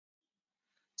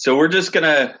So we're just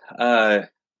gonna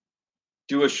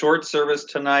do a short service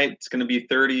tonight. It's gonna be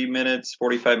 30 minutes,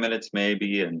 45 minutes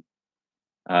maybe, and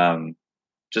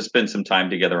just spend some time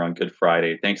together on Good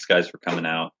Friday. Thanks, guys, for coming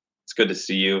out. It's good to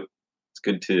see you. It's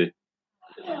good to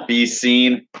be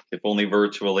seen, if only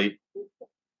virtually.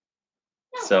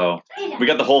 So we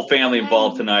got the whole family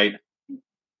involved tonight.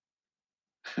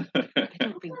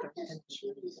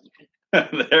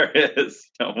 There it is.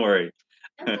 Don't worry.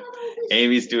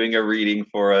 Amy's doing a reading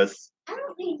for us.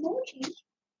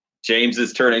 James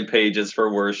is turning pages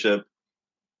for worship.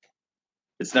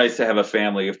 It's nice to have a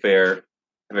family affair,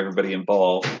 have everybody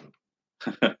involved.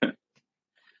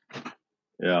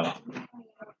 Yeah.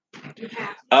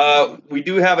 We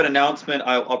do have an announcement.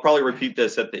 I'll probably repeat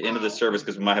this at the end of the service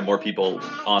because we might have more people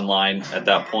online at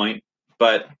that point.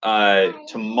 But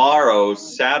tomorrow,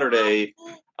 Saturday,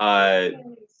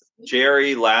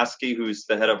 Jerry Lasky, who's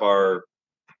the head of our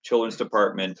children's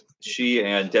department, she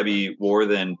and Debbie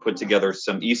Worthen put together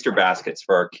some Easter baskets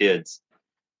for our kids.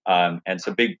 And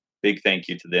so big thank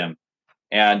you to them.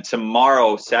 And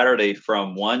tomorrow, Saturday,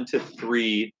 from 1 to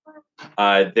 3,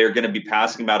 they're going to be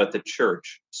passing them out at the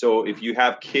church. So if you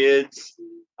have kids,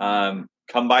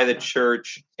 come by the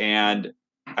church. And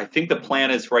I think the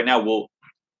plan is right now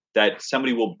that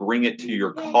somebody will bring it to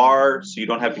your car, so you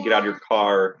don't have to get out of your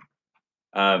car.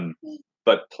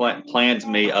 But plans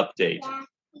may update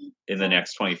in the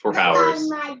next 24 hours.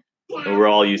 And we're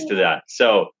all used to that.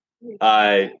 So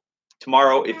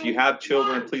tomorrow, if you have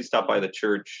children, please stop by the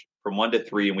church from 1 to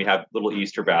 3, and we have little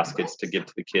Easter baskets to give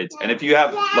to the kids. And if you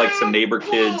have like some neighbor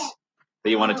kids that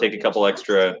you want to take a couple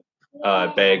extra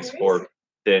bags for,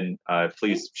 then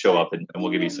please show up and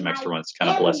we'll give you some extra ones to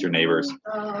kind of bless your neighbors.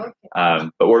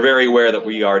 But we're very aware that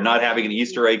we are not having an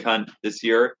Easter egg hunt this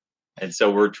year. And so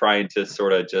we're trying to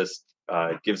sort of just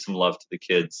give some love to the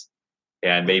kids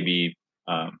and maybe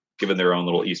give them their own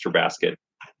little Easter basket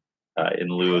in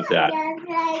lieu of that.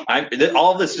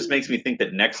 All of this just makes me think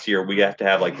that next year we have to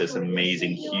have like this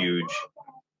amazing, huge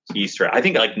Easter. I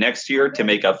think like next year, to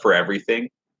make up for everything,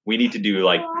 we need to do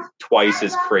like twice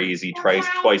as crazy,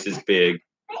 twice as big.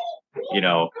 You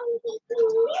know,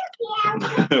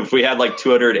 if we had like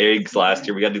 200 eggs last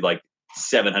year, we got to do like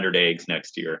 700 eggs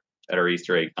next year at our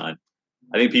Easter egg hunt.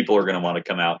 I think people are going to want to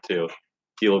come out too.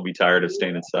 People will be tired of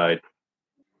staying inside.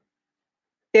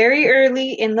 Very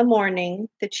early in the morning,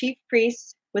 the chief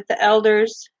priests, with the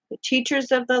elders, the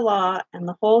teachers of the law, and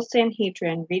the whole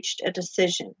Sanhedrin reached a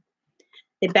decision.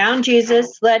 They bound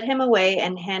Jesus, led him away,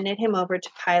 and handed him over to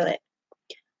Pilate.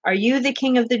 "Are you the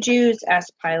king of the Jews?"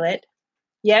 asked Pilate.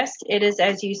 "Yes, it is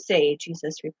as you say,"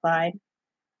 Jesus replied.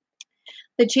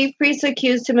 The chief priests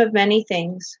accused him of many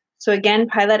things. So again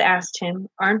Pilate asked him,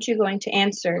 "Aren't you going to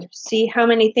answer? See how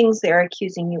many things they are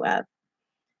accusing you of."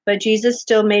 But Jesus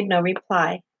still made no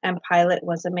reply, and Pilate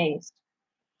was amazed.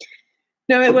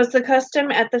 Now it was the custom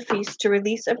at the feast to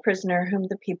release a prisoner whom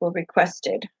the people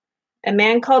requested. A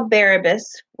man called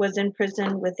Barabbas was in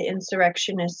prison with the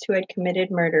insurrectionists who had committed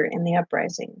murder in the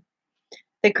uprising.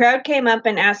 The crowd came up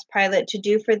and asked Pilate to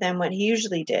do for them what he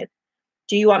usually did.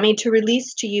 "Do you want me to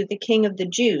release to you the king of the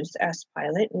Jews?" asked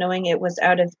Pilate, knowing it was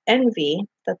out of envy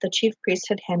that the chief priests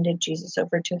had handed Jesus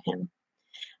over to him.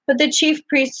 But the chief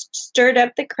priests stirred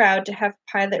up the crowd to have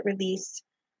Pilate release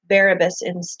Barabbas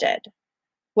instead.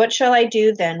 "What shall I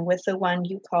do then with the one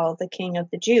you call the king of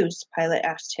the Jews?" Pilate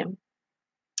asked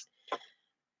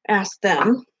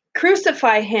them.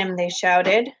 "Crucify him," they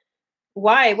shouted.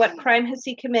 "Why? What crime has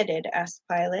he committed?" asked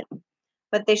Pilate.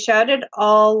 But they shouted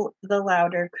all the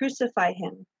louder, "Crucify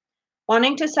him."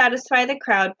 Wanting to satisfy the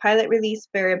crowd, Pilate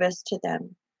released Barabbas to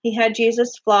them. He had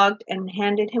Jesus flogged and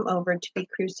handed him over to be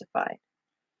crucified.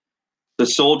 The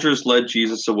soldiers led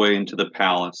Jesus away into the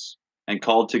palace and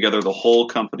called together the whole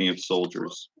company of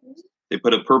soldiers. They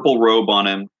put a purple robe on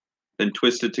him, then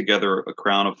twisted together a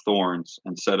crown of thorns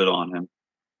and set it on him.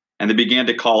 And they began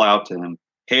to call out to him,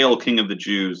 "Hail, King of the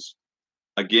Jews!"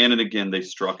 Again and again they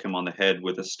struck him on the head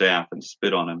with a staff and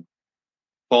spit on him.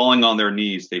 Falling on their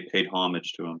knees, they paid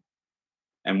homage to him.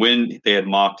 And when they had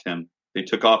mocked him, they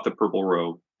took off the purple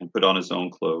robe and put on his own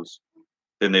clothes.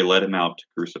 Then they led him out to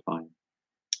crucify him.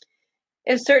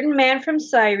 A certain man from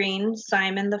Cyrene,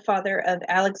 Simon, the father of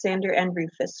Alexander and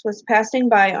Rufus, was passing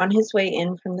by on his way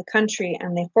in from the country,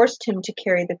 and they forced him to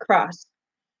carry the cross.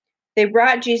 They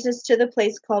brought Jesus to the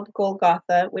place called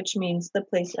Golgotha, which means the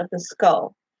place of the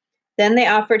skull. Then they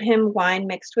offered him wine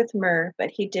mixed with myrrh,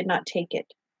 but he did not take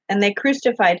it. And they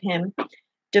crucified him.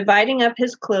 Dividing up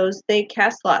his clothes, they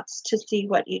cast lots to see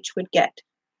what each would get.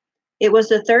 It was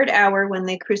the 3rd hour when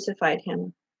they crucified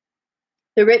him.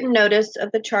 The written notice of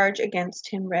the charge against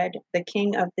him read, "The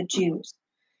King of the Jews."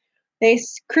 They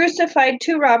crucified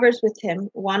 2 robbers with him,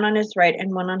 one on his right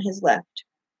and one on his left.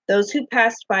 Those who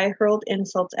passed by hurled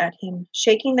insults at him,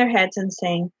 shaking their heads and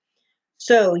saying,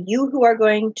 "So, you who are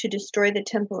going to destroy the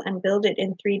temple and build it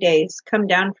in 3 days, come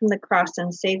down from the cross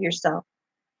and save yourself."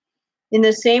 In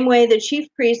the same way, the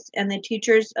chief priests and the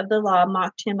teachers of the law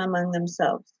mocked him among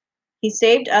themselves. "He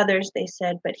saved others," they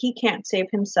said, "but he can't save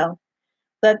himself.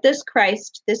 Let this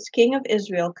Christ, this King of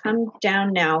Israel, come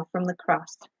down now from the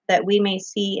cross, that we may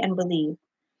see and believe."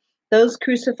 Those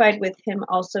crucified with him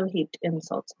also heaped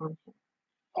insults on him.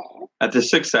 At the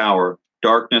 6th hour,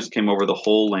 darkness came over the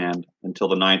whole land until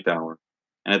the 9th hour.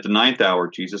 And at the 9th hour,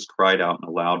 Jesus cried out in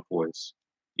a loud voice,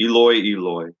 "Eloi,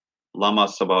 Eloi, lama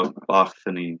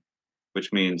sabachthani,"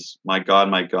 which means, my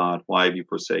God, why have you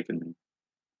forsaken me?"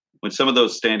 When some of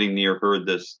those standing near heard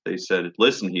this, they said,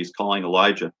 "Listen, he's calling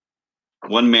Elijah."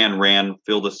 One man ran,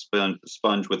 filled a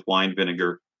sponge with wine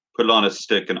vinegar, put it on a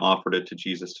stick, and offered it to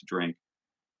Jesus to drink.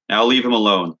 "Now leave him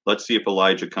alone. Let's see if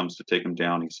Elijah comes to take him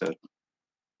down," he said.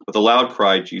 With a loud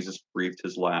cry, Jesus breathed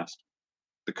his last.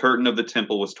 The curtain of the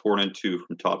temple was torn in two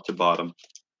from top to bottom.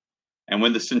 And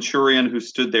when the centurion who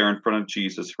stood there in front of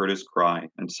Jesus heard his cry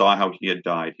and saw how he had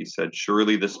died, he said,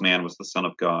 "Surely this man was the Son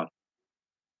of God."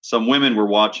 Some women were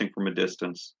watching from a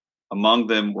distance. Among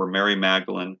them were Mary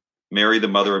Magdalene, Mary the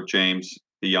mother of James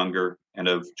the younger, and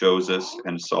of Joseph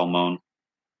and Salmon.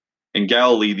 In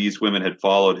Galilee, these women had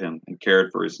followed him and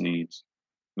cared for his needs.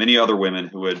 Many other women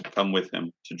who had come with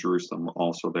him to Jerusalem were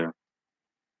also there.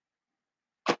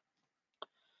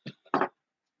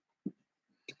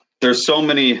 There's so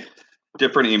many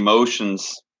different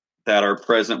emotions that are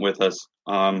present with us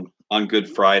on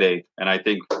Good Friday, and I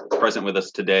think present with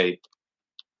us today.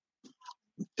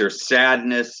 There's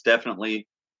sadness, definitely.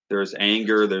 There's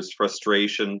anger, there's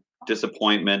frustration,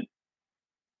 disappointment,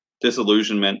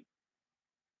 disillusionment.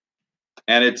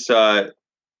 And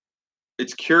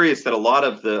it's curious that a lot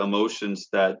of the emotions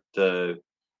that the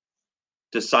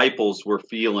disciples were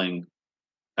feeling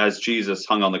as Jesus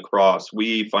hung on the cross,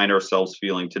 we find ourselves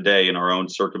feeling today in our own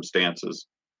circumstances.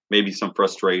 Maybe some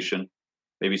frustration,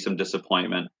 maybe some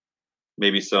disappointment,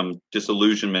 maybe some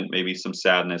disillusionment, maybe some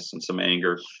sadness and some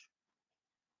anger.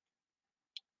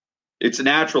 It's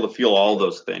natural to feel all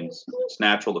those things. It's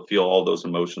natural to feel all those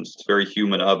emotions. It's very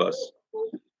human of us.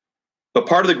 But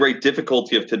part of the great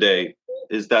difficulty of today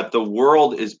is that the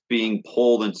world is being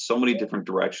pulled in so many different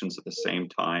directions at the same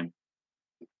time.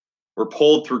 We're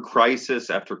pulled through crisis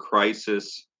after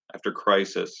crisis after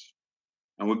crisis.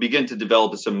 And we begin to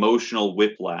develop this emotional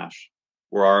whiplash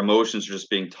where our emotions are just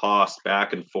being tossed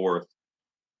back and forth.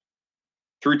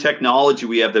 Through technology,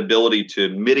 we have the ability to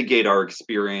mitigate our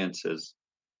experiences,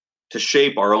 to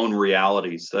shape our own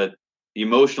realities, that the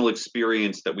emotional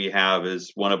experience that we have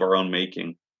is one of our own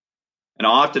making. And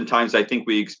oftentimes, I think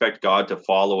we expect God to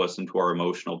follow us into our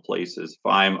emotional places.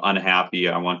 If I'm unhappy,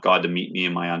 I want God to meet me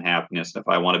in my unhappiness. If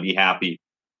I want to be happy,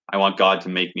 I want God to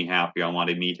make me happy. I want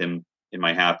to meet him in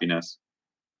my happiness.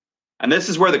 And this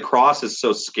is where the cross is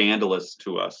so scandalous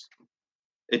to us.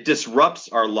 It disrupts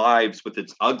our lives with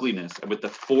its ugliness and with the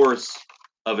force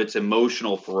of its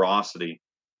emotional ferocity,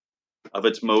 of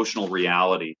its emotional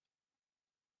reality.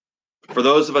 For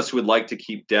those of us who would like to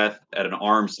keep death at an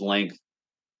arm's length,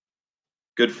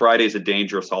 Good Friday is a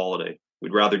dangerous holiday.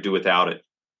 We'd rather do without it.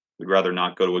 We'd rather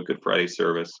not go to a Good Friday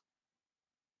service.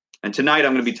 And tonight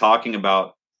I'm going to be talking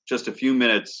about just a few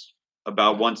minutes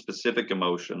about one specific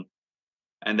emotion,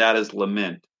 and that is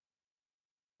lament.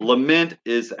 Lament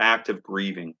is active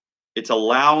grieving. It's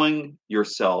allowing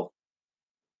yourself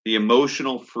the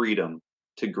emotional freedom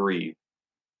to grieve.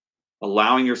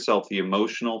 Allowing yourself the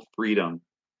emotional freedom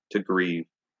to grieve,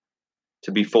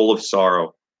 to be full of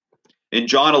sorrow. In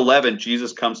John 11,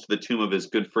 Jesus comes to the tomb of his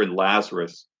good friend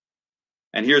Lazarus.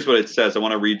 And here's what it says. I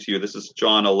want to read to you. This is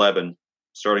John 11,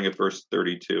 starting at verse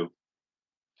 32.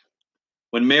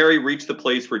 When Mary reached the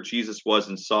place where Jesus was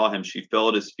and saw him, she fell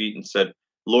at his feet and said,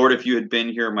 "Lord, if you had been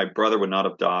here, my brother would not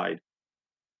have died."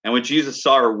 And when Jesus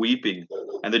saw her weeping,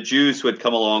 and the Jews who had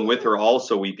come along with her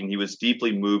also weeping, he was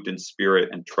deeply moved in spirit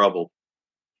and troubled.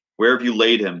 "Where have you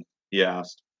laid him?" he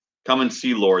asked. "Come and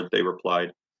see, Lord," they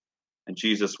replied. And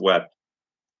Jesus wept.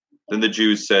 Then the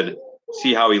Jews said,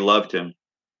 "See how he loved him."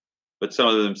 But some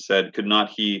of them said, "Could not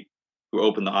he who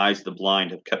opened the eyes of the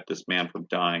blind have kept this man from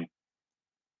dying?"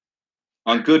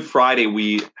 On Good Friday,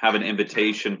 we have an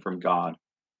invitation from God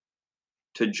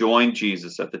to join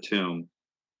Jesus at the tomb,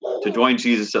 to join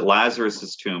Jesus at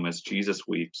Lazarus' tomb as Jesus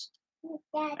weeps,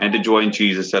 and to join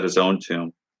Jesus at his own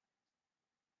tomb.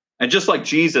 And just like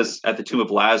Jesus at the tomb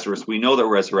of Lazarus, we know that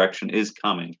resurrection is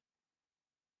coming.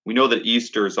 We know that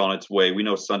Easter is on its way. We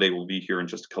know Sunday will be here in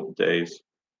just a couple days.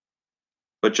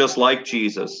 But just like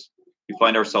Jesus, we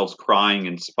find ourselves crying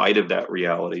in spite of that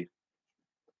reality.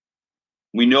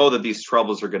 We know that these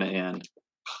troubles are going to end.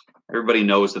 Everybody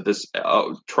knows that this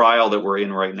trial that we're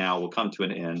in right now will come to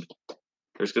an end.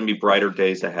 There's going to be brighter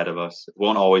days ahead of us. It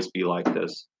won't always be like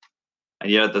this.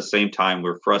 And yet at the same time,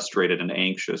 we're frustrated and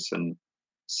anxious and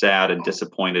sad and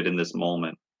disappointed in this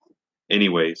moment.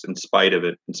 Anyways, in spite of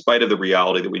it, in spite of the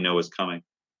reality that we know is coming.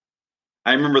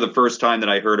 I remember the first time that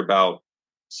I heard about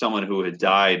someone who had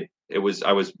died. I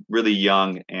was really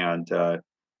young, and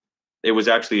it was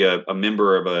actually a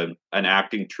member of an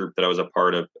acting troupe that I was a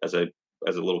part of as a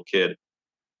little kid.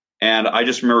 And I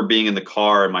just remember being in the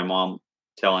car and my mom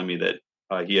telling me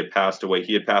that he had passed away.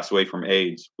 He had passed away from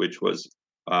AIDS, which was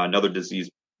another disease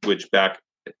which back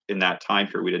in that time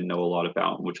period we didn't know a lot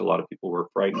about, which a lot of people were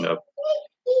frightened of.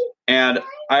 And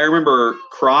I remember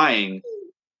crying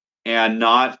and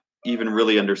not even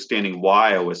really understanding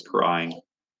why I was crying.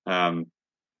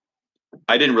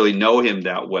 I didn't really know him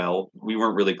that well. We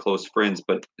weren't really close friends,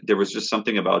 but there was just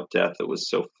something about death that was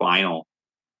so final.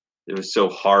 It was so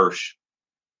harsh.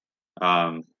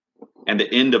 And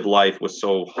the end of life was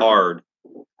so hard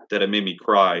that it made me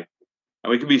cry. And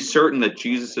we can be certain that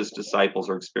Jesus' disciples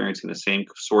are experiencing the same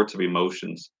sorts of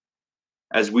emotions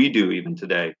as we do even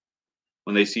today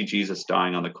when they see Jesus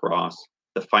dying on the cross.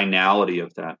 The finality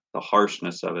of that, the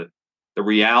harshness of it, the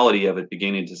reality of it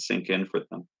beginning to sink in for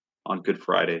them on Good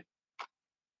Friday.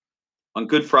 On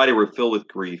Good Friday, we're filled with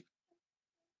grief,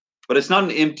 but it's not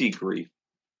an empty grief.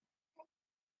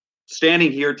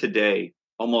 Standing here today,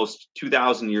 almost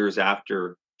 2,000 years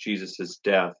after Jesus'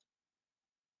 death,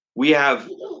 we have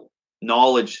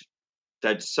knowledge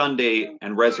that Sunday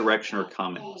and resurrection are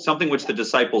coming, something which the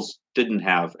disciples didn't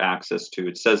have access to.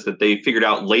 It says that they figured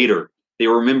out later, they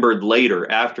remembered later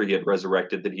after he had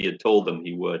resurrected that he had told them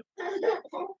he would.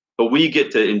 But we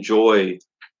get to enjoy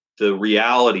the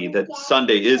reality that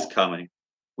Sunday is coming.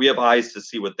 We have eyes to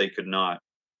see what they could not.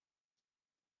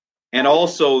 And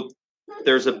also,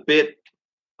 there's a bit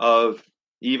of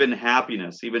even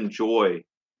happiness, even joy,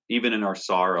 even in our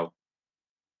sorrow,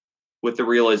 with the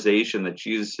realization that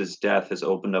Jesus' death has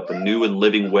opened up a new and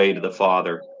living way to the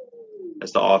Father,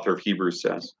 as the author of Hebrews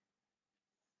says.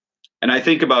 And I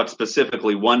think about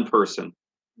specifically one person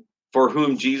for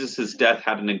whom Jesus' death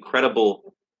had an incredibly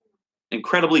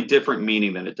different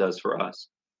meaning than it does for us.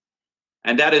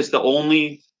 And that is the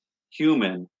only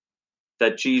human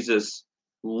that Jesus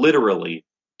literally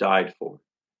died for,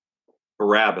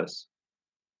 Barabbas.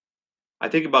 I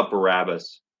think about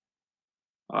Barabbas.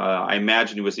 I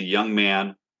imagine he was a young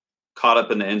man caught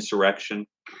up in the insurrection,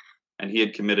 and he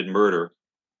had committed murder.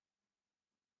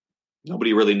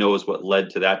 Nobody really knows what led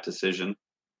to that decision.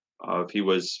 If it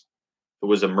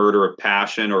was a murder of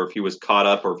passion, or if he was caught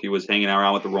up, or if he was hanging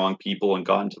around with the wrong people and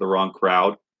got into the wrong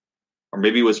crowd, or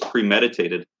maybe it was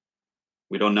premeditated.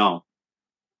 We don't know.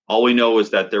 All we know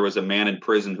is that there was a man in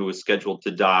prison who was scheduled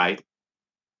to die.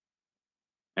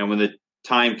 And when the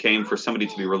time came for somebody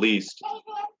to be released,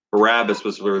 Barabbas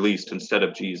was released instead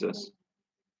of Jesus.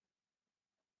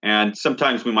 And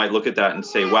sometimes we might look at that and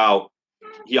say, wow,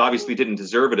 he obviously didn't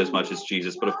deserve it as much as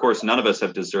Jesus. But of course, none of us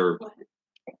have deserved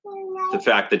the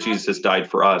fact that Jesus has died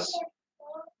for us.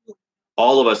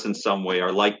 All of us in some way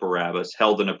are like Barabbas,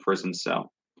 held in a prison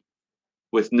cell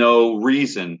with no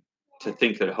reason to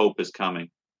think that hope is coming.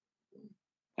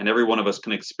 And every one of us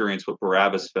can experience what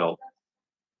Barabbas felt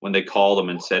when they called him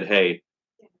and said, hey,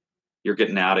 you're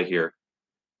getting out of here.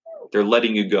 They're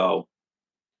letting you go.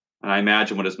 And I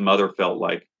imagine what his mother felt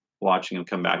like watching him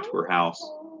come back to her house,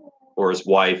 or his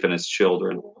wife and his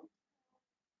children.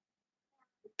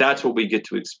 That's what we get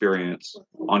to experience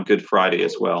on Good Friday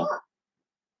as well.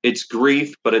 It's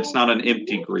grief, but it's not an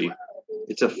empty grief.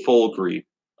 It's a full grief,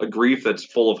 a grief that's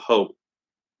full of hope.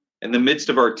 In the midst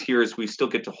of our tears, we still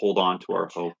get to hold on to our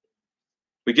hope.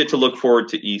 We get to look forward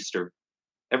to Easter.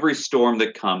 Every storm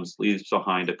that comes leaves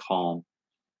behind a calm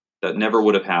that never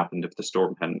would have happened if the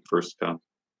storm hadn't first come.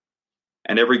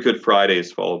 And every Good Friday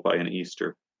is followed by an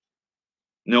Easter.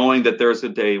 Knowing that there's a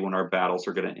day when our battles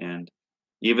are going to end.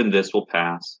 Even this will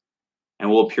pass, and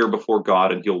we'll appear before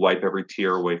God, and he'll wipe every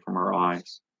tear away from our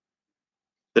eyes.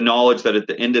 The knowledge that at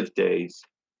the end of days,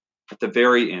 at the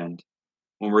very end,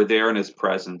 when we're there in his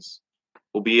presence,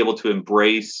 we'll be able to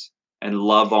embrace and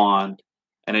love on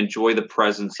and enjoy the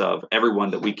presence of everyone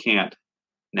that we can't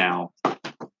now.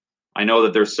 I know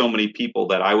that there's so many people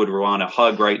that I would want to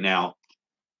hug right now,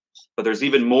 but there's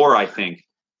even more, I think,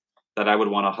 that I would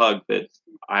want to hug that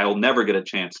I'll never get a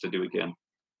chance to do again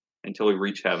until we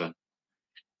reach heaven.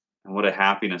 And what a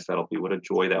happiness that'll be. What a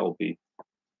joy that will be.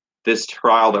 this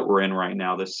trial that we're in right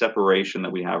now, this separation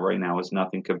that we have right now, is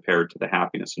nothing compared to the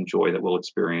happiness and joy that we'll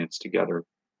experience together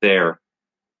there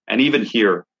and even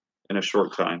here in a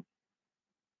short time.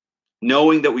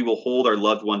 Knowing that we will hold our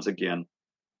loved ones again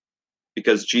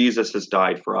because Jesus has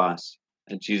died for us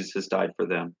and Jesus has died for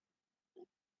them.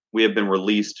 We have been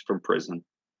released from prison.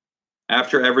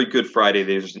 After every Good Friday,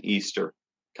 there's an Easter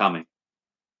coming.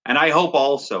 And I hope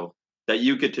also that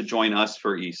you get to join us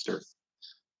for Easter.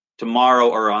 Tomorrow,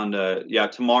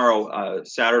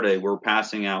 Saturday, we're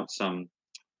passing out some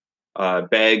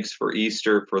bags for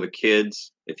Easter for the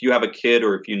kids. If you have a kid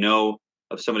or if you know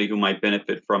of somebody who might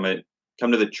benefit from it,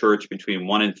 come to the church between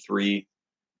 1 and 3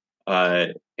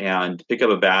 and pick up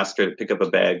a basket, pick up a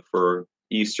bag for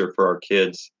Easter for our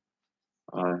kids.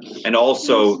 And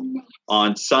also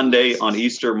on Sunday, on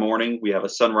Easter morning, we have a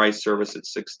sunrise service at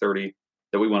 6:30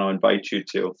 that we want to invite you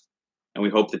to. And we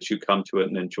hope that you come to it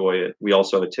and enjoy it. We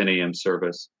also have a 10 a.m.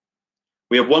 service.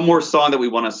 We have one more song that we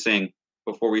want to sing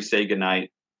before we say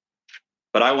goodnight.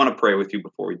 But I want to pray with you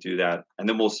before we do that. And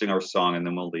then we'll sing our song and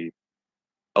then we'll leave.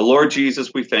 Lord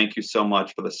Jesus, we thank you so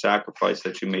much for the sacrifice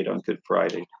that you made on Good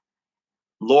Friday.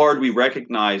 Lord, we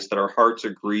recognize that our hearts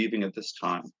are grieving at this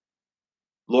time.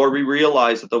 Lord, we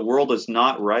realize that the world is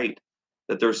not right,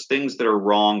 that there's things that are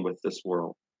wrong with this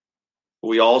world. But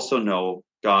we also know,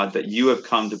 God, that you have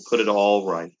come to put it all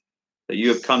right, that you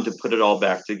have come to put it all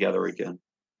back together again.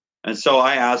 And so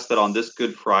I ask that on this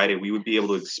Good Friday, we would be able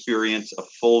to experience a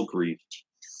full grief,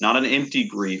 not an empty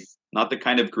grief, not the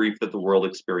kind of grief that the world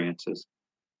experiences,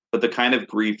 but the kind of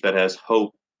grief that has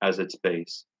hope as its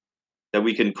base. That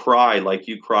we can cry like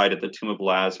you cried at the tomb of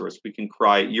Lazarus. We can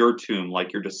cry at your tomb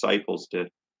like your disciples did.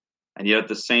 And yet at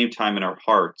the same time in our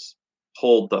hearts,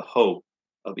 hold the hope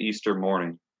of Easter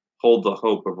morning, hold the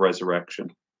hope of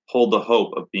resurrection, hold the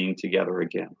hope of being together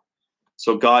again.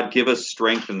 So God, give us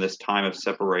strength in this time of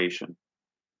separation,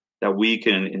 that we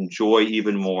can enjoy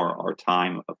even more our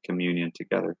time of communion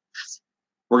together.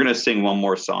 We're going to sing one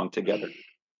more song together.